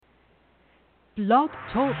Blog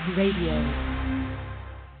Talk Radio.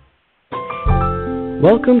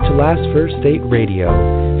 Welcome to Last First Date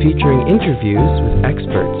Radio, featuring interviews with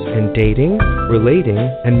experts in dating, relating,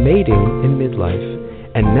 and mating in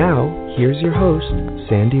midlife. And now, here's your host,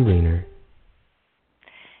 Sandy Weiner.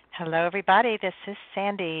 Hello, everybody. This is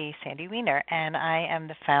Sandy Weiner, and I am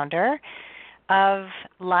the founder of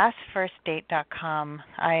LastFirstDate.com.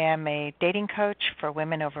 I am a dating coach for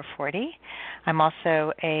women over 40. I'm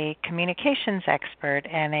also a communications expert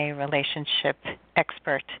and a relationship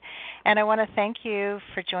expert. And I want to thank you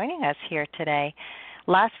for joining us here today.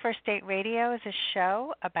 Last First Date Radio is a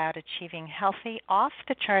show about achieving healthy,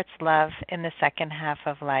 off-the-charts love in the second half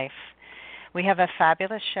of life. We have a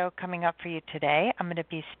fabulous show coming up for you today. I'm going to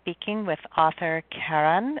be speaking with author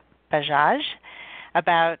Karan Bajaj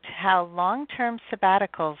about how long-term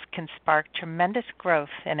sabbaticals can spark tremendous growth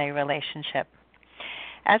in a relationship.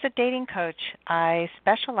 As a dating coach, I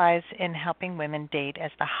specialize in helping women date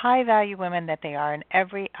as the high-value women that they are in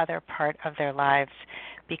every other part of their lives,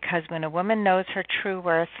 because when a woman knows her true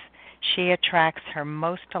worth, she attracts her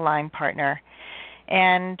most aligned partner.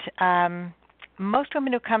 And most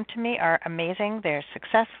women who come to me are amazing. They're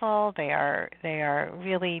successful. They are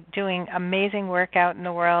really doing amazing work out in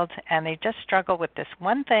the world, and they just struggle with this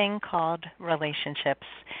one thing called relationships.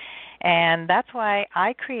 And that's why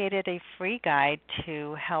I created a free guide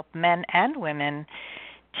to help men and women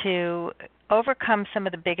to overcome some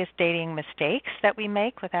of the biggest dating mistakes that we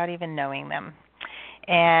make without even knowing them.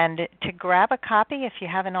 And to grab a copy, if you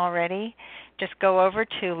haven't already, just go over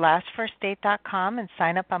to lastfirstdate.com and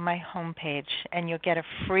sign up on my homepage, and you'll get a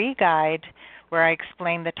free guide where I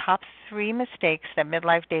explain the top 3 mistakes that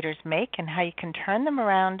midlife daters make and how you can turn them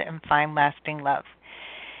around and find lasting love.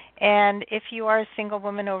 And if you are a single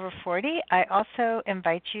woman over 40, I also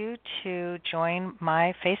invite you to join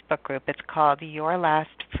my Facebook group. It's called Your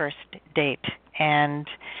Last First Date, and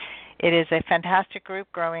it is a fantastic group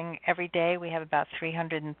growing every day. We have about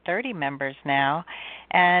 330 members now,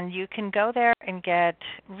 and you can go there and get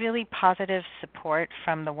really positive support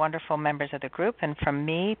from the wonderful members of the group and from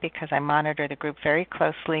me, because I monitor the group very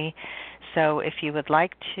closely. So if you would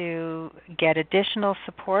like to get additional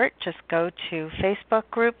support, just go to Facebook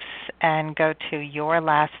groups and go to Your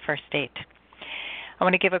Last First Date. I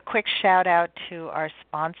want to give a quick shout out to our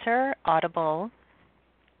sponsor, Audible.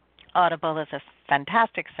 Audible is a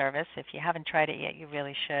fantastic service. If you haven't tried it yet, you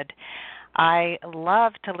really should. I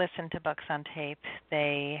love to listen to books on tape.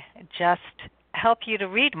 They just help you to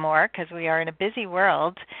read more because we are in a busy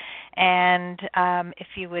world. And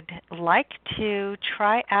if you would like to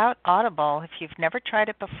try out Audible, if you've never tried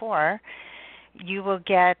it before, you will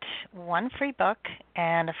get 1 free book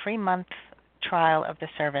and a free month trial of the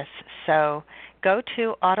service. So go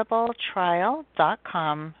to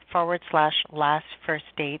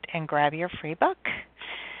audibletrial.com/lastfirstdate and grab your free book.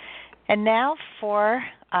 And now for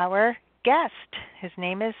our guest. His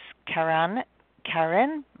name is Karan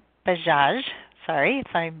Bajaj. Sorry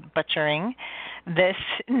if I'm butchering this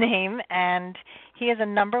name. And he is a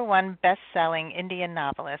 #1 best-selling Indian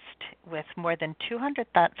novelist with more than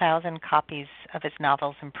 200,000 copies of his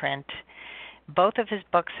novels in print. Both of his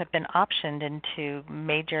books have been optioned into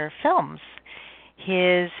major films.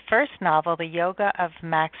 His first novel, The Yoga of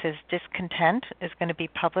Max's Discontent, is going to be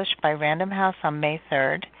published by Random House on May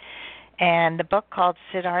 3rd. And the book called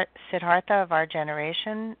Siddhartha of Our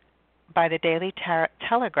Generation by the Daily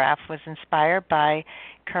Telegraph was inspired by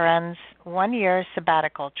Karan's 1-year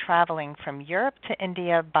sabbatical traveling from Europe to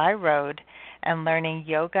India by road and learning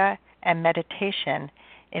yoga and meditation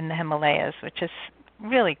in the Himalayas, which is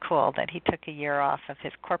really cool that he took a year off of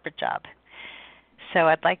his corporate job. So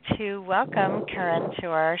I'd like to welcome Karan to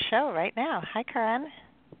our show right now. Hi, Karan.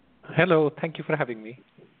 Hello. Thank you for having me.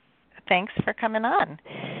 Thanks for coming on.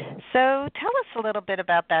 So tell us a little bit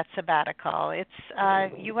about that sabbatical. It's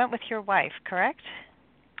you went with your wife, correct?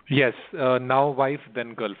 Yes. Now wife,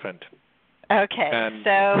 then girlfriend. Okay. And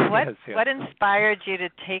so yes, yeah. what inspired you to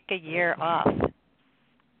take a year off?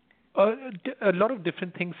 A lot of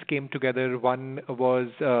different things came together. One was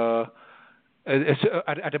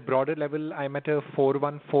at a broader level, I'm at a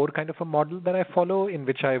 4-1-4 kind of a model that I follow, in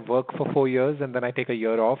which I work for 4 years and then I take a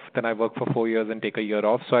year off. Then I work for 4 years and take a year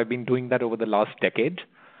off. So I've been doing that over the last decade.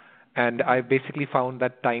 And I've basically found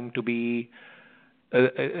that time to be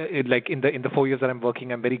like in the 4 years that I'm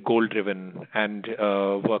working, I'm very goal-driven and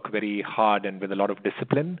work very hard and with a lot of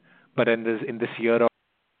discipline. But in this year, I'm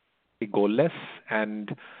goal-less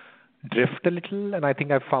and drift a little, and I think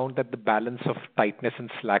I've found that the balance of tightness and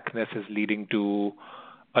slackness is leading to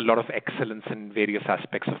a lot of excellence in various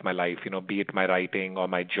aspects of my life, be it my writing or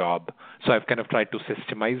my job. So I've kind of tried to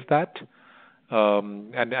systemize that.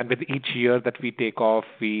 And with each year that we take off,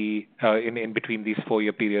 we in between these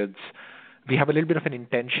 4-year periods, we have a little bit of an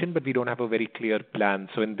intention, but we don't have a very clear plan.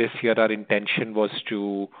 So in this year, our intention was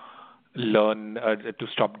to learn to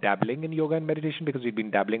stop dabbling in yoga and meditation, because we've been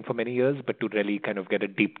dabbling for many years, but to really kind of get a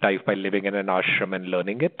deep dive by living in an ashram and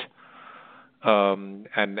learning it. And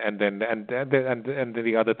then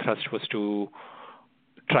the other thrust was to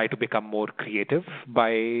try to become more creative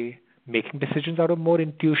by making decisions out of more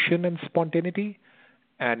intuition and spontaneity.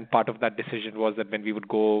 And part of that decision was that when we would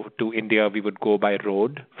go to India, we would go by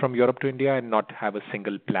road from Europe to India and not have a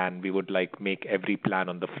single plan. We would make every plan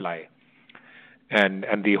on the fly. And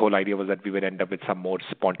the whole idea was that we would end up with some more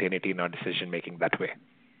spontaneity in our decision making that way.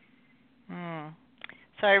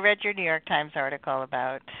 So I read your New York Times article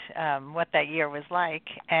about what that year was like,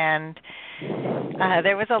 and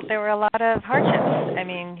there were a lot of hardships. I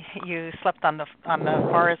mean, you slept on the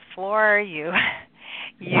forest floor. You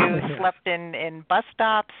slept in bus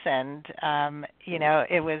stops, and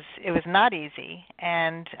it was not easy.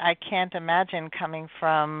 And I can't imagine coming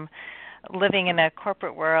from living in a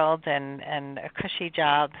corporate world and a cushy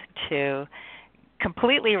job to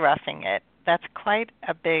completely roughing it. That's quite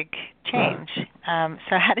a big change.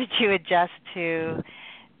 So how did you adjust to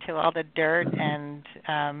all the dirt and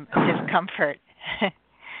discomfort?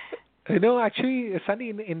 Actually, Sunny,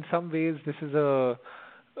 in some ways, this is a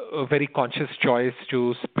very conscious choice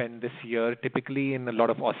to spend this year typically in a lot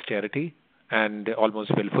of austerity and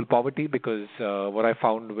almost willful poverty, because what I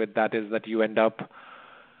found with that is that you end up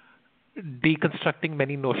deconstructing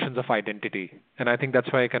many notions of identity. And I think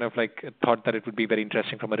that's why I kind of thought that it would be very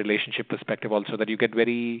interesting from a relationship perspective also, that you get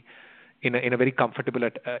very, in a very comfortable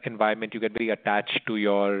environment, you get very attached to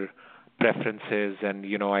your preferences, and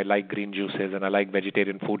I like green juices and I like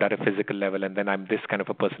vegetarian food at a physical level, and then I'm this kind of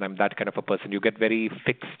a person, I'm that kind of a person. You get very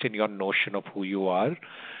fixed in your notion of who you are.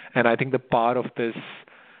 And I think the power of this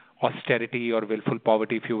austerity or willful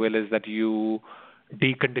poverty, if you will, is that you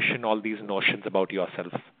decondition all these notions about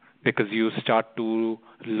yourself, because you start to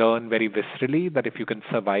learn very viscerally that if you can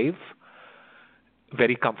survive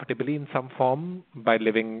very comfortably in some form by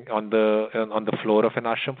living on the floor of an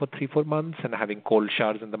ashram for 3-4 months and having cold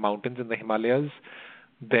showers in the mountains in the Himalayas,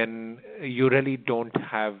 then you really don't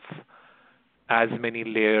have as many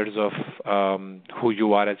layers of who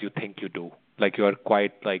you are as you think you do. You are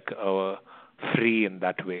quite free in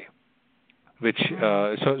that way. Which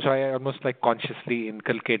so I almost consciously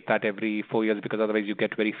inculcate that every 4 years, because otherwise you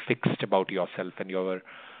get very fixed about yourself and your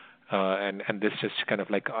and this just kind of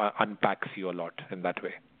unpacks you a lot in that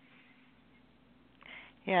way.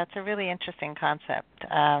 Yeah, it's a really interesting concept.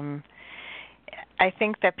 I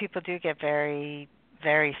think that people do get very,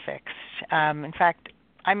 very fixed. In fact,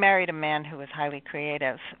 I married a man who was highly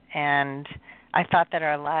creative, and I thought that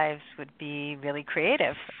our lives would be really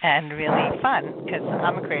creative and really fun, because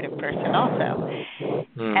I'm a creative person also.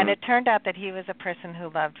 And it turned out that he was a person who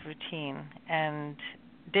loved routine and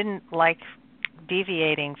didn't like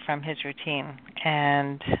deviating from his routine.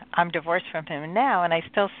 And I'm divorced from him now, and I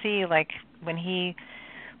still see when he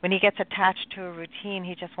gets attached to a routine,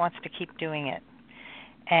 he just wants to keep doing it.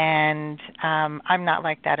 And I'm not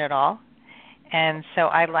like that at all. And so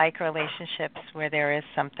I like relationships where there is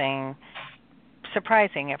something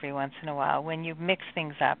surprising every once in a while, when you mix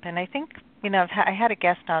things up. And I think, I had a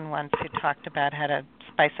guest on once who talked about how to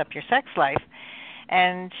spice up your sex life.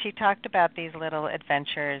 And she talked about these little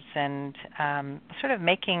adventures and sort of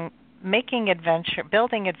building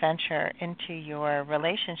adventure into your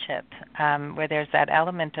relationship, where there's that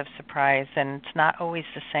element of surprise, and it's not always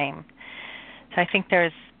the same. So I think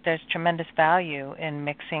there's tremendous value in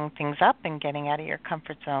mixing things up and getting out of your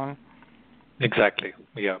comfort zone. Exactly.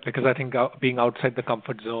 Yeah, because I think being outside the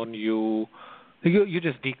comfort zone, you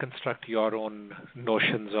just deconstruct your own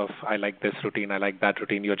notions of I like this routine, I like that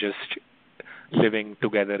routine. You're just living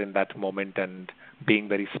together in that moment and being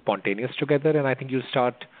very spontaneous together. And I think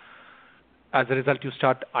as a result, you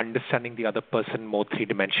start understanding the other person more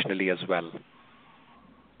three-dimensionally as well.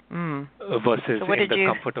 Versus in the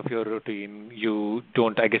comfort of your routine, you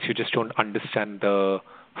just don't understand the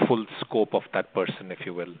full scope of that person, if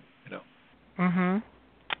you will.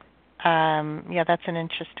 Yeah, that's an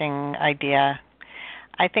interesting idea.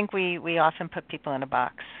 I think we often put people in a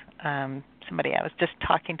box. Somebody I was just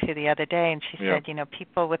talking to the other day, and she said,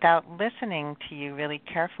 people, without listening to you really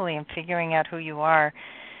carefully and figuring out who you are,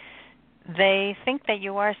 they think that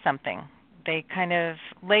you are something. They kind of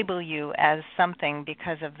label you as something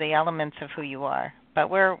because of the elements of who you are. But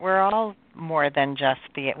we're all more than just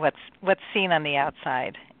what's seen on the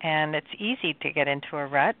outside. And it's easy to get into a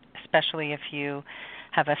rut, especially if you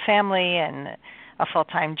have a family and a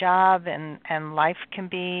full-time job, and life can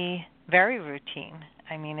be very routine.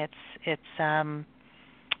 I mean, it's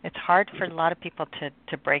hard for a lot of people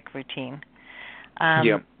to break routine.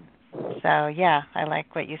 Yeah. So yeah, I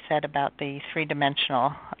like what you said about the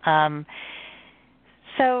three-dimensional.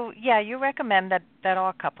 So yeah, you recommend that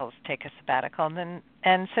all couples take a sabbatical,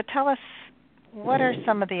 and so tell us, what are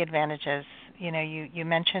some of the advantages? You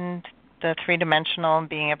mentioned the three-dimensional and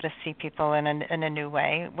being able to see people in a new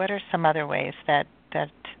way. What are some other ways that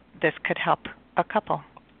this could help a couple?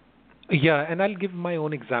 Yeah, and I'll give my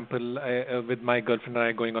own example with my girlfriend and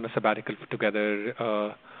I going on a sabbatical together.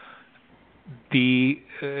 We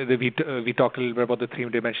talked a little bit about the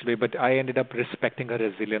three-dimensional way, but I ended up respecting her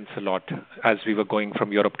resilience a lot as we were going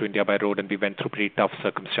from Europe to India by road, and we went through pretty tough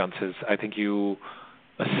circumstances. I think you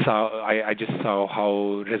saw, I just saw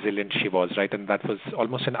how resilient she was, right? And that was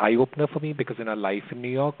almost an eye-opener for me, because in our life in New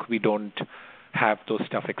York, we don't have those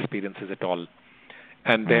tough experiences at all.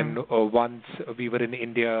 And then once we were in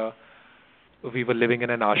India, we were living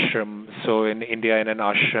in an ashram. So in India, in an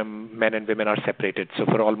ashram, men and women are separated. So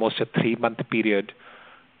for almost a 3-month period,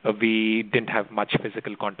 we didn't have much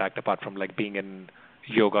physical contact apart from like being in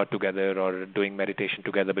yoga together or doing meditation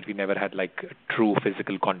together, but we never had like true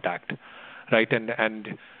physical contact, right? And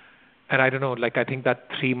I don't know, like I think that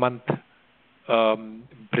 3-month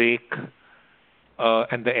break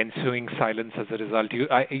and the ensuing silence as a result,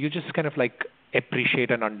 you just kind of like appreciate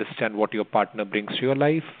and understand what your partner brings to your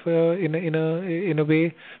life in a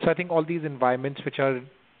way. So I think all these environments which are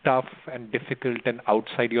tough and difficult and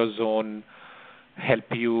outside your zone help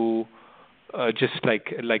you just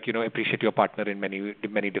like appreciate your partner in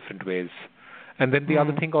many different ways. And then the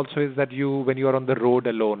other thing also is that when you are on the road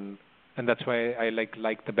alone, and that's why I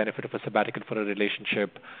like the benefit of a sabbatical for a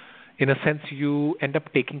relationship. In a sense, you end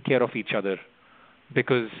up taking care of each other,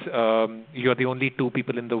 because you're the only two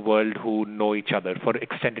people in the world who know each other for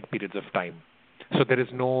extended periods of time. So there is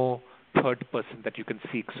no third person that you can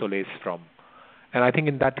seek solace from. And I think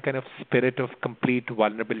in that kind of spirit of complete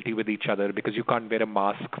vulnerability with each other, because you can't wear a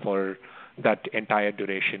mask for that entire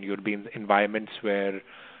duration, you'll be in environments where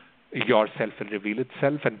yourself will reveal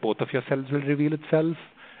itself and both of yourselves will reveal itself.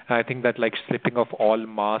 And I think that like slipping off all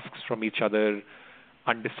masks from each other,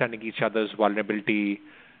 understanding each other's vulnerability,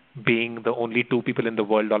 being the only two people in the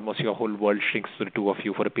world, almost your whole world shrinks to the two of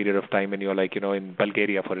you for a period of time, and you're like, in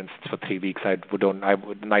Bulgaria, for instance, for 3 weeks,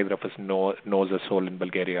 neither of us knows a soul in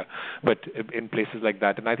Bulgaria, but in places like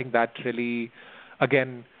that. And I think that really,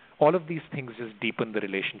 again, all of these things just deepen the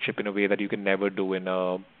relationship in a way that you can never do in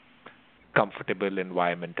a comfortable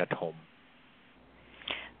environment at home.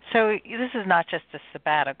 So this is not just a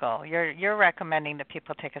sabbatical. You're recommending that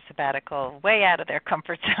people take a sabbatical way out of their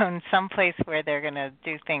comfort zone, someplace where they're going to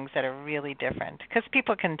do things that are really different. Because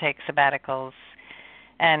people can take sabbaticals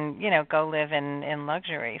and, go live in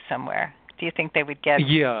luxury somewhere. Do you think they would get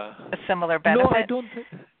a similar benefit? No, I don't think.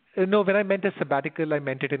 No, when I meant a sabbatical, I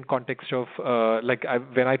meant it in context of,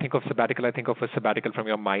 when I think of sabbatical, I think of a sabbatical from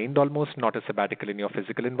your mind almost, not a sabbatical in your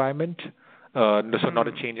physical environment. So not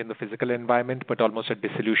a change in the physical environment, but almost a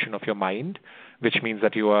dissolution of your mind, which means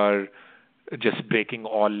that you are just breaking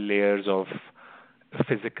all layers of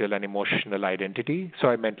physical and emotional identity. So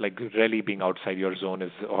I meant like really being outside your zone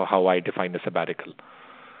is how I define a sabbatical.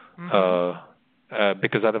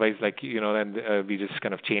 Because otherwise, and we just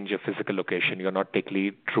kind of change your physical location. You're not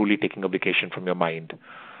truly taking a vacation from your mind.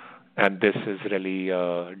 And this is really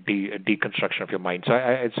a deconstruction of your mind.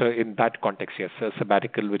 So in that context, yes, a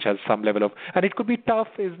sabbatical which has some level of, and it could be tough,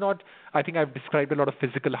 is not, I think I've described a lot of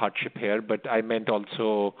physical hardship here, but I meant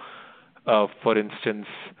also, for instance,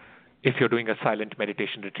 if you're doing a silent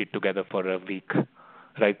meditation retreat together for a week,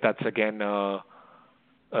 right, that's again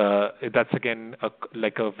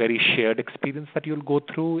like a very shared experience that you'll go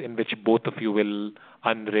through, in which both of you will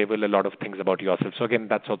unravel a lot of things about yourself. So again,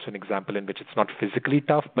 that's also an example in which it's not physically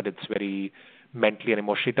tough, but it's very mentally and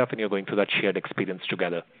emotionally tough, and you're going through that shared experience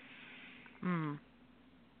together.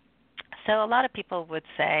 So a lot of people would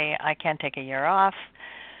say, I can't take a year off.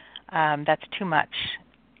 That's too much.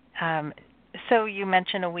 So you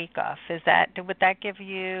mentioned a week off. Would that give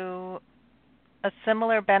you a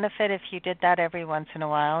similar benefit if you did that every once in a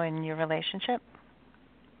while in your relationship?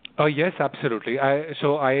 Oh, yes, absolutely. I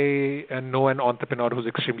know an entrepreneur who's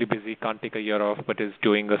extremely busy, can't take a year off, but is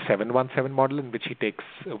doing a 7-1-7 model in which he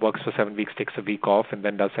works for 7 weeks, takes a week off, and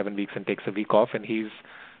then does 7 weeks and takes a week off. And he's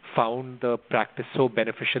found the practice so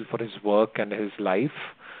beneficial for his work and his life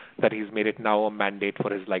that he's made it now a mandate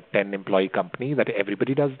for his 10-employee company that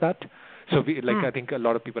everybody does that. So I think a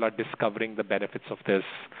lot of people are discovering the benefits of this,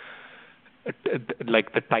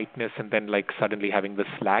 the tightness, and then suddenly having the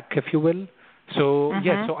slack, if you will. So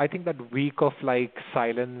Mhm. so I think that week of like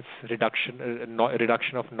silence,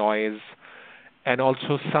 reduction of noise, and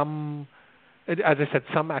also some, as I said,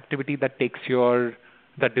 some activity that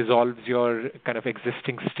dissolves your kind of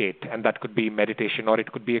existing state, and that could be meditation, or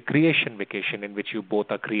it could be a creation vacation in which you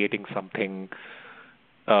both are creating something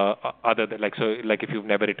other than like if you've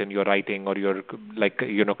never written, you're writing, or you're like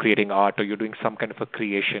creating art, or you're doing some kind of a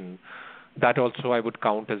creation. That also I would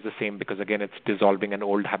count as the same, because again it's dissolving an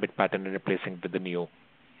old habit pattern and replacing it with the new.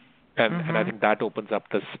 And I Mhm. think that opens up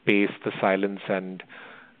the space, the silence, and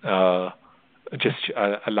uh, just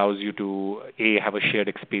allows you to have a shared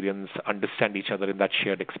experience, understand each other in that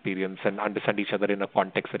shared experience, and understand each other in a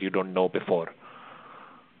context that you don't know before.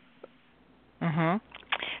 Mhm.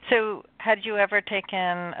 So, had you ever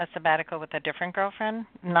taken a sabbatical with a different girlfriend,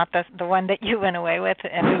 not the one that you went away with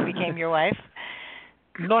and who became your wife?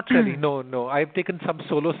 Not really. No, no. I've taken some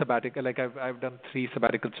solo sabbatical. Like I've done 3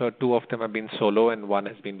 sabbaticals, so 2 of them have been solo, and one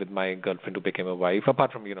has been with my girlfriend who became a wife.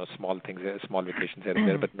 Apart from small things, small vacations here and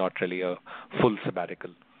there, but not really a full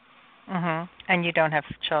sabbatical. Mhm. And you don't have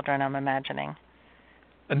children, I'm imagining.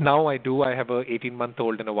 And now I do. I have a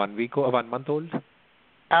 18-month-old and a 1-month-old,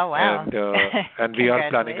 Oh wow. and we are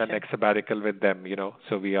planning our Congratulations. next sabbatical with them.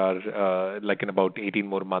 So we are like in about 18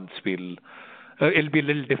 more months we'll. It'll be a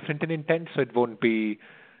little different in intent, so it won't be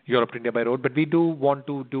Europe to India by road. But we do want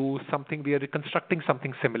to do something. We are reconstructing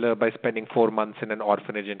something similar by spending 4 months in an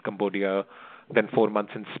orphanage in Cambodia, then 4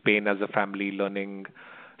 months in Spain as a family learning.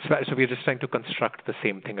 So we're just trying to construct the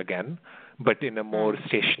same thing again, but in a more Mm.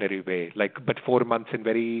 stationary way. But 4 months in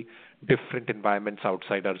very different environments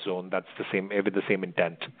outside our zone. That's the same with the same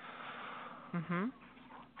intent. Mhm.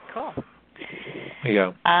 Cool.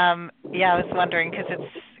 Yeah. Yeah, I was wondering because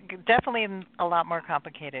it's definitely a lot more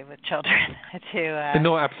complicated with children to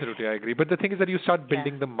No, absolutely, I agree. But the thing is that you start yeah.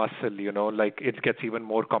 building the muscle, like it gets even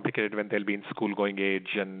more complicated when they'll be in school going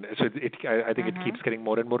age. And so I think it Mhm. keeps getting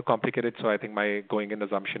more and more complicated. So I think my going in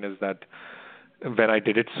assumption is that when I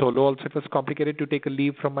did it solo also, it was complicated to take a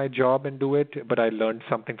leave from my job and do it. But I learned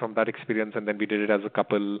something from that experience, and then we did it as a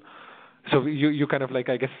couple. So you kind of like,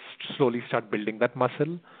 I guess, slowly start building that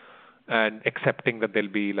muscle and accepting that there'll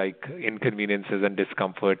be like inconveniences and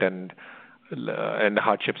discomfort and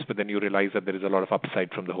hardships, but then you realize that there is a lot of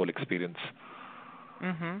upside from the whole experience.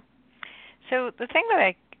 Mhm. So the thing that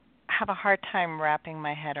I have a hard time wrapping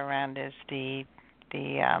my head around is the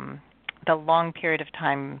long period of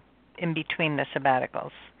time in between the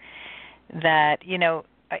sabbaticals. That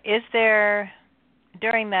is there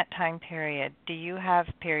during that time period? Do you have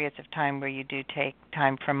periods of time where you do take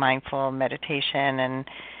time for mindful meditation and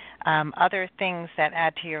other things that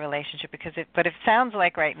add to your relationship? Because what it sounds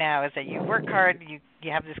like right now is that you work hard,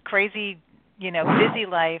 you have this crazy, busy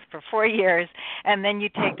life for 4 years, and then you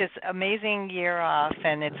take this amazing year off,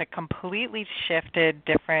 and it's a completely shifted,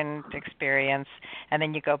 different experience, and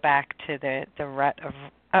then you go back to the rut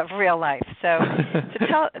of real life. So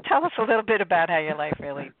tell us a little bit about how your life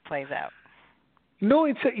really plays out. No,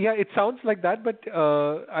 it sounds like that, but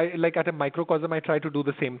I like at a microcosm, I try to do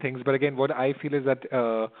the same things. But again, what I feel is that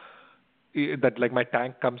like my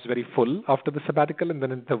tank comes very full after the sabbatical, and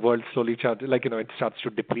then the world slowly it starts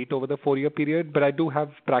to deplete over the 4-year period. But I do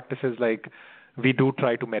have practices like we do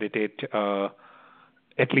try to meditate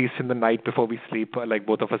at least in the night before we sleep. Like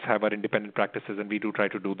both of us have our independent practices, and we do try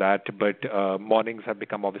to do that. But mornings have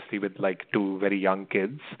become, obviously, with like 2 very young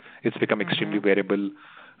kids, it's become extremely Mhm. variable.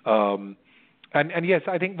 Um, and yes,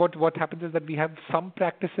 I think what happens is that we have some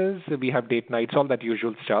practices, we have date nights, all that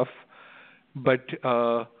usual stuff, but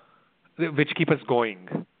which keep us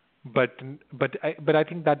going. But I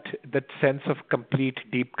think that sense of complete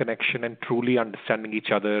deep connection and truly understanding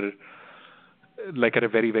each other, like at a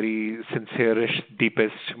very very sincere-ish,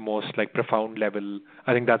 deepest, most like profound level,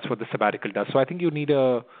 I think that's what the sabbatical does. So I think you need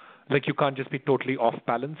you can't just be totally off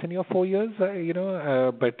balance in your 4 years,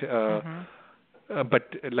 Mhm. but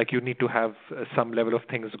like you need to have some level of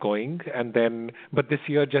things going, but this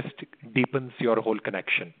year just deepens your whole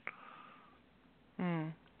connection.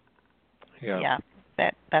 Mm. Yeah. Yeah,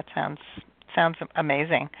 that sounds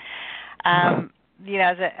amazing. I'm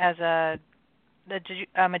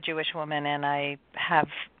a Jewish woman, and I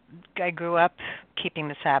grew up keeping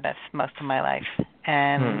the Sabbath most of my life,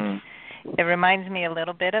 and Hmm. it reminds me a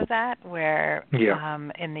little bit of that, where Yeah.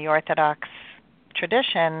 in the Orthodox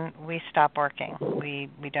tradition we stop working. We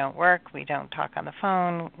don't work, we don't talk on the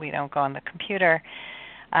phone, we don't go on the computer,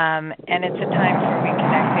 and it's a time for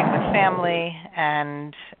reconnecting with family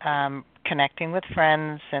and connecting with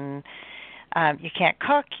friends and You can't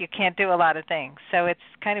cook, you can't do a lot of things. So it's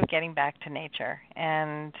kind of getting back to nature.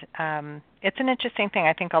 And it's an interesting thing.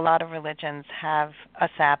 I think a lot of religions have a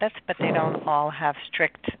Sabbath, but they don't all have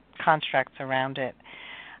strict constructs around it.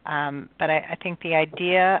 But I think the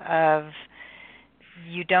idea of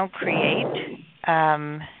you don't create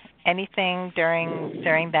anything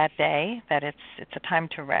during that day, that it's a time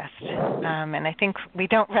to rest. And I think we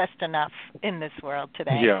don't rest enough in this world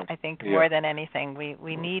today. Yeah. I think more than anything,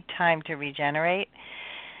 we need time to regenerate.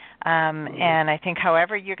 And I think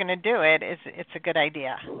however you're going to do it, it's a good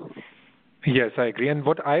idea. Yes, I agree. And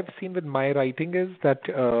what I've seen with my writing is that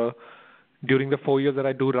during the 4 years that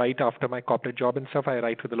I do write after my corporate job and stuff, I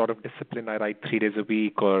write with a lot of discipline. I write 3 days a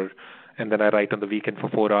week, and then I write on the weekend for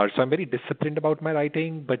 4 hours. So I'm very disciplined about my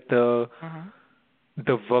writing, but the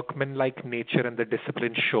workman-like nature and the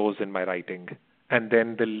discipline shows in my writing. And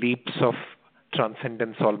then the leaps of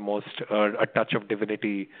transcendence almost, a touch of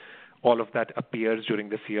divinity, all of that appears during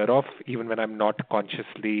this year off, even when I'm not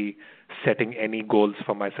consciously setting any goals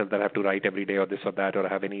for myself that I have to write every day or this or that, or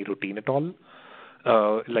have any routine at all.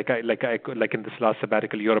 Like in this last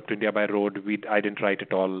sabbatical, Europe to India by road, I didn't write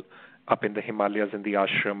at all. Up in the Himalayas in the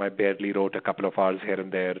ashram, I barely wrote a couple of hours here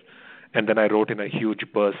and there. And then I wrote in a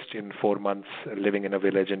huge burst in 4 months living in a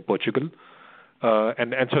village in Portugal.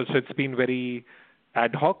 And so it's been very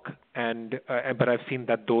ad hoc, but I've seen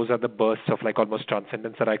that those are the bursts of like almost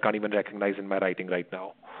transcendence that I can't even recognize in my writing right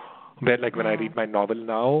now. Where like when I read my novel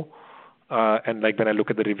now, and like when I look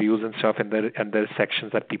at the reviews and stuff and the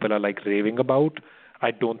sections that people are like raving about, I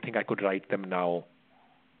don't think I could write them now.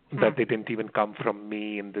 That they didn't even come from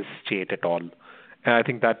me in this state at all. And I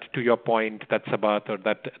think that, to your point, that's about or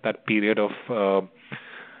that period of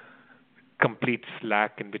complete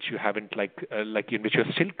slack in which you haven't in which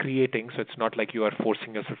you're still creating. So it's not like you are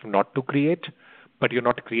forcing yourself not to create, but you're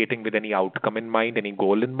not creating with any outcome in mind, any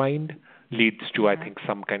goal in mind, leads to I think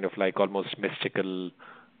some kind of like almost mystical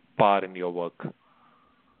power in your work.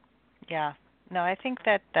 Yeah. No, I think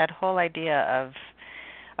that whole idea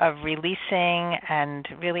of releasing and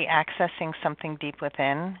really accessing something deep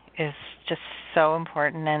within is just so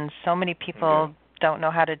important, and so many people don't know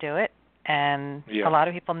how to do it, and a lot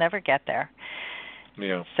of people never get there.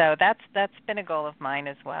 Yeah. So that's been a goal of mine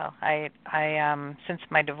as well. I since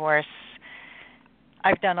my divorce,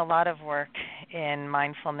 I've done a lot of work in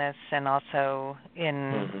mindfulness and also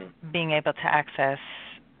in being able to access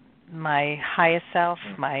my highest self,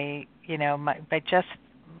 by just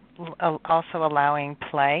also allowing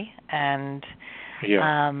play and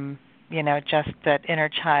just that inner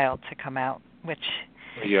child to come out, which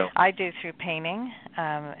I do through painting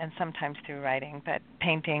and sometimes through writing, but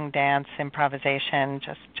painting, dance, improvisation,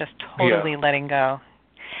 just totally letting go.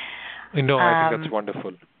 No, I think that's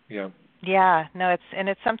wonderful. Yeah. Yeah, no,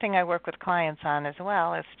 it's something I work with clients on as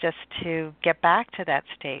well. It's just to get back to that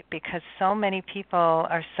state, because so many people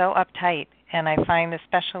are so uptight, and I find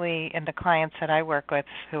especially in the clients that I work with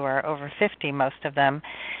who are over 50, most of them,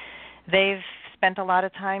 they've spent a lot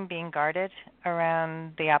of time being guarded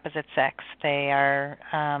around the opposite sex. They are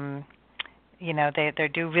they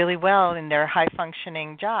do really well in their high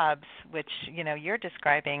functioning jobs, which you're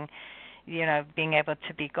describing, being able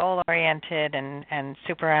to be goal-oriented and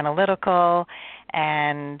super analytical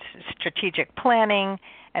and strategic planning.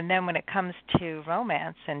 And then when it comes to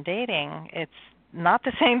romance and dating, it's not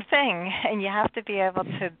the same thing. And you have to be able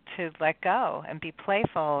to let go and be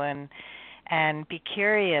playful and be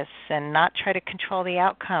curious and not try to control the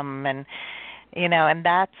outcome. And, and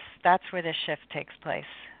that's where the shift takes place.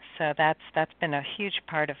 So that's been a huge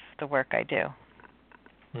part of the work I do.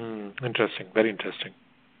 Interesting. Very interesting.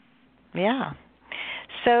 Yeah.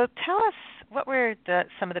 So tell us, what were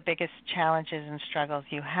some of the biggest challenges and struggles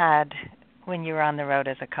you had when you were on the road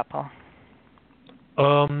as a couple?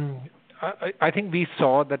 I think we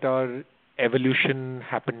saw that our evolution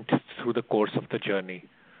happened through the course of the journey.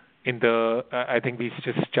 I think we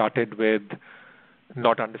just started with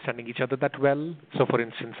not understanding each other that well. So, for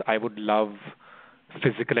instance, I would love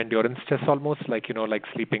physical endurance tests almost, like not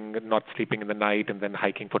sleeping in the night and then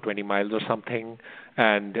hiking for 20 miles or something,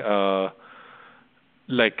 and that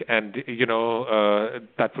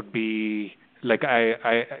would be like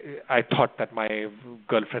I thought that my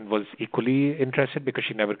girlfriend was equally interested because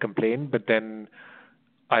she never complained, but then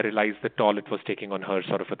I realized the toll it was taking on her,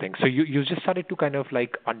 sort of a thing. So you just started to kind of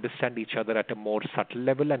like understand each other at a more subtle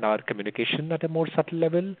level, and our communication at a more subtle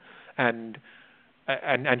level, and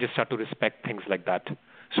just start to respect things like that.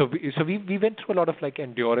 So we went through a lot of like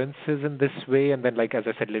endurances in this way, and then like as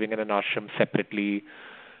I said, living in an ashram separately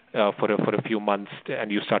for a few months,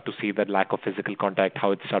 and you start to see that lack of physical contact,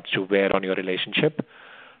 how it starts to wear on your relationship.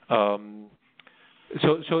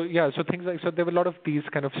 So things like, so there were a lot of these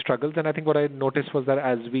kind of struggles, and I think what I noticed was that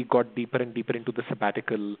as we got deeper and deeper into the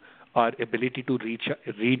sabbatical, our ability to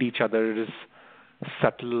read each other's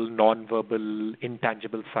subtle, non-verbal,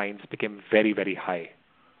 intangible signs became very, very high.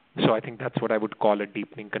 So I think that's what I would call a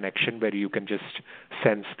deepening connection, where you can just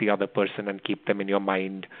sense the other person and keep them in your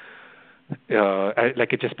mind.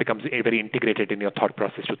 Like it just becomes very integrated in your thought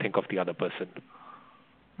process to think of the other person,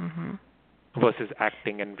 versus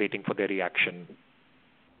acting and waiting for their reaction.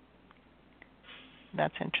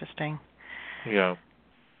 That's interesting. Yeah.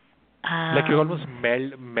 Like you almost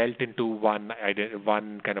melt into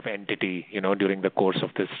one kind of entity, during the course of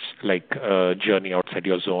this journey outside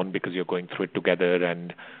your zone, because you're going through it together,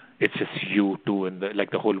 and it's just you two, and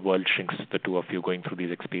the whole world shrinks to the two of you going through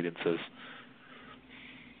these experiences.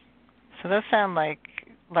 So those sound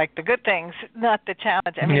like the good things, not the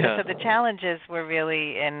challenge. I mean, so the challenges were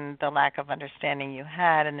really in the lack of understanding you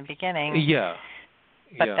had in the beginning. Yeah.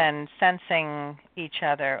 But then sensing each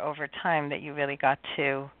other over time, that you really got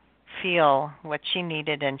to feel what she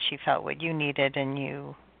needed and she felt what you needed, and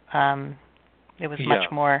you it was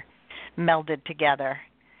much more melded together.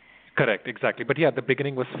 Correct, exactly. But the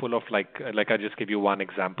beginning was full of like I just gave you one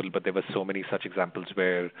example, but there were so many such examples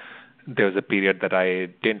where there was a period that I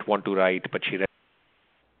didn't want to write, but she read.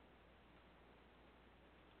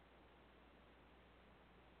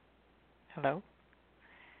 Hello?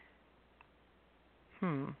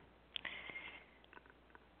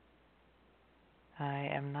 I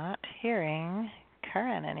am not hearing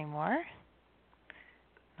Karan anymore.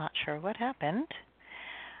 Not sure what happened.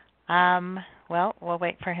 Well, we'll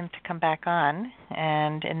wait for him to come back on,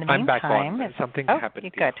 and in the meantime, I'm back on. Something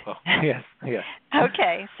happened. You're good. Oh, yes.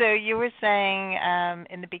 Okay, so you were saying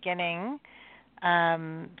in the beginning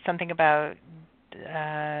something about.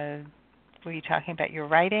 Were you talking about your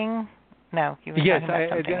writing? No, you were talking about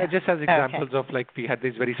something else. Just as examples of we had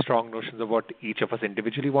these very strong notions of what each of us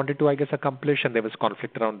individually wanted to, accomplish, and there was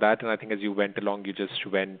conflict around that. And I think as you went along, you just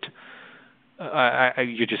went.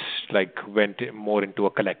 You just went more into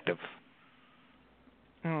a collective.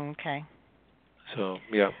 Okay. So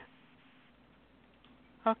yeah.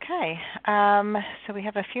 Okay. So we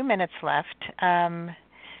have a few minutes left.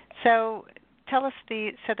 So tell us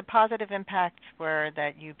the positive impacts were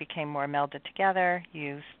that you became more melded together.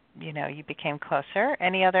 You became closer.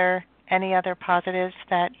 Any other positives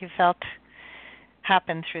that you felt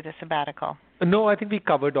happened through the sabbatical? No, I think we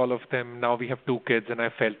covered all of them. Now we have 2 kids, and I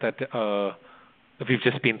felt that we've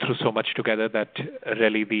just been through so much together that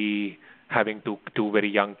really having two very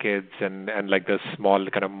young kids and the small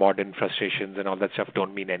kind of modern frustrations and all that stuff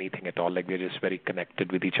don't mean anything at all. We're just very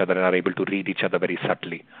connected with each other and are able to read each other very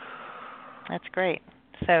subtly. That's great.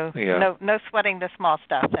 So no sweating the small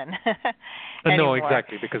stuff then. No,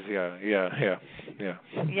 exactly, because Yeah,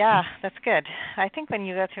 that's good. I think when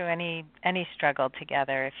you go through any struggle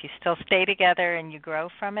together, if you still stay together and you grow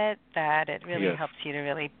from it, that it really helps you to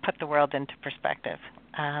really put the world into perspective.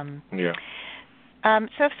 So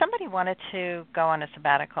if somebody wanted to go on a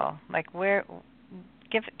sabbatical,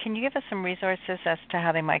 can you give us some resources as to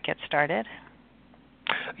how they might get started?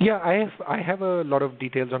 Yeah, I have a lot of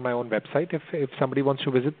details on my own website if somebody wants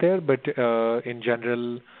to visit there. But in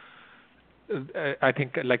general, I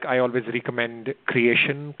think I always recommend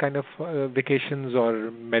creation kind of vacations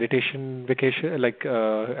or meditation vacation.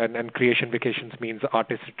 And creation vacations means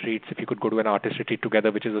artist retreats. If you could go to an artist retreat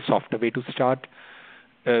together, which is a softer way to start.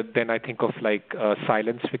 Then I think of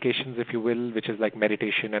silence vacations, if you will, which is like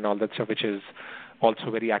meditation and all that stuff, which is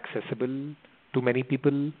also very accessible to many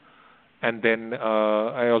people. And then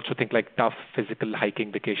I also think tough physical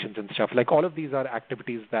hiking vacations and stuff. All of these are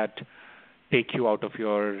activities that take you out of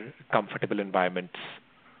your comfortable environments.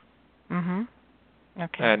 Mm-hmm.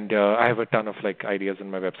 Okay. And I have a ton of ideas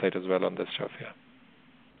on my website as well on this stuff. Yeah.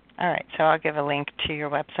 All right. So I'll give a link to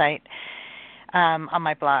your website on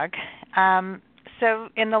my blog. So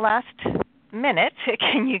in the last minute,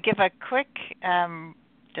 can you give a quick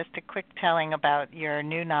telling about your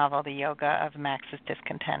new novel, The Yoga of Max's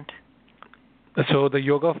Discontent? So The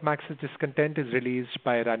Yoga of Max's Discontent is released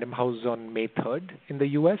by Random House on May 3rd in the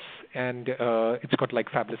US, and it's got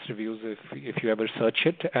fabulous reviews if you ever search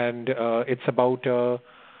it. And it's about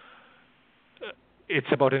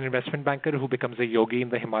an investment banker who becomes a yogi in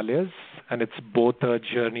the Himalayas, and it's both a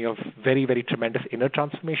journey of very, very tremendous inner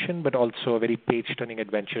transformation, but also a very page-turning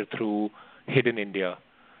adventure through hidden India.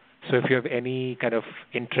 So if you have any kind of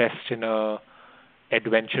interest in a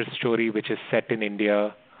adventure story which is set in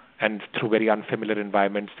India and through very unfamiliar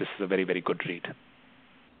environments, this is a very, very good read.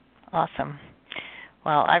 Awesome.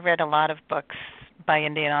 Well, I've read a lot of books by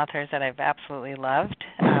Indian authors that I've absolutely loved.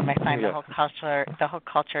 I find the whole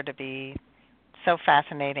culture to be so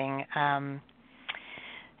fascinating.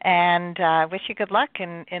 And wish you good luck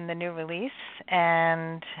in the new release.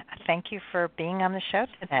 And thank you for being on the show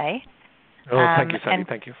today. Oh, thank you, Sally.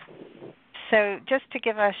 Thank you. So just to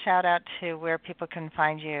give a shout out to where people can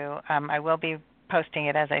find you, I will be posting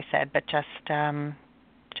it, as I said, but just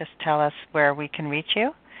tell us where we can reach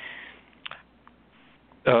you.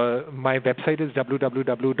 My website is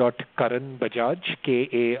www.karanbajaj,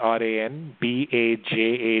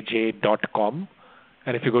 KaranBajaj.com.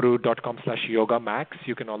 And if you go to .com/yogamax,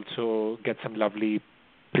 you can also get some lovely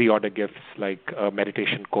pre-order gifts like a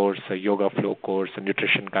meditation course, a yoga flow course, a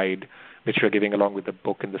nutrition guide, which we're giving along with the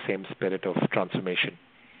book in the same spirit of transformation.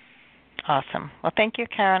 Awesome. Well, thank you,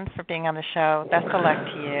 Karen, for being on the show. Best of luck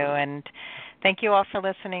to you. And thank you all for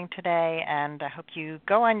listening today. And I hope you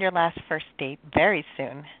go on your last first date very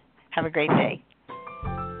soon. Have a great day.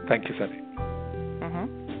 Thank you, Sally.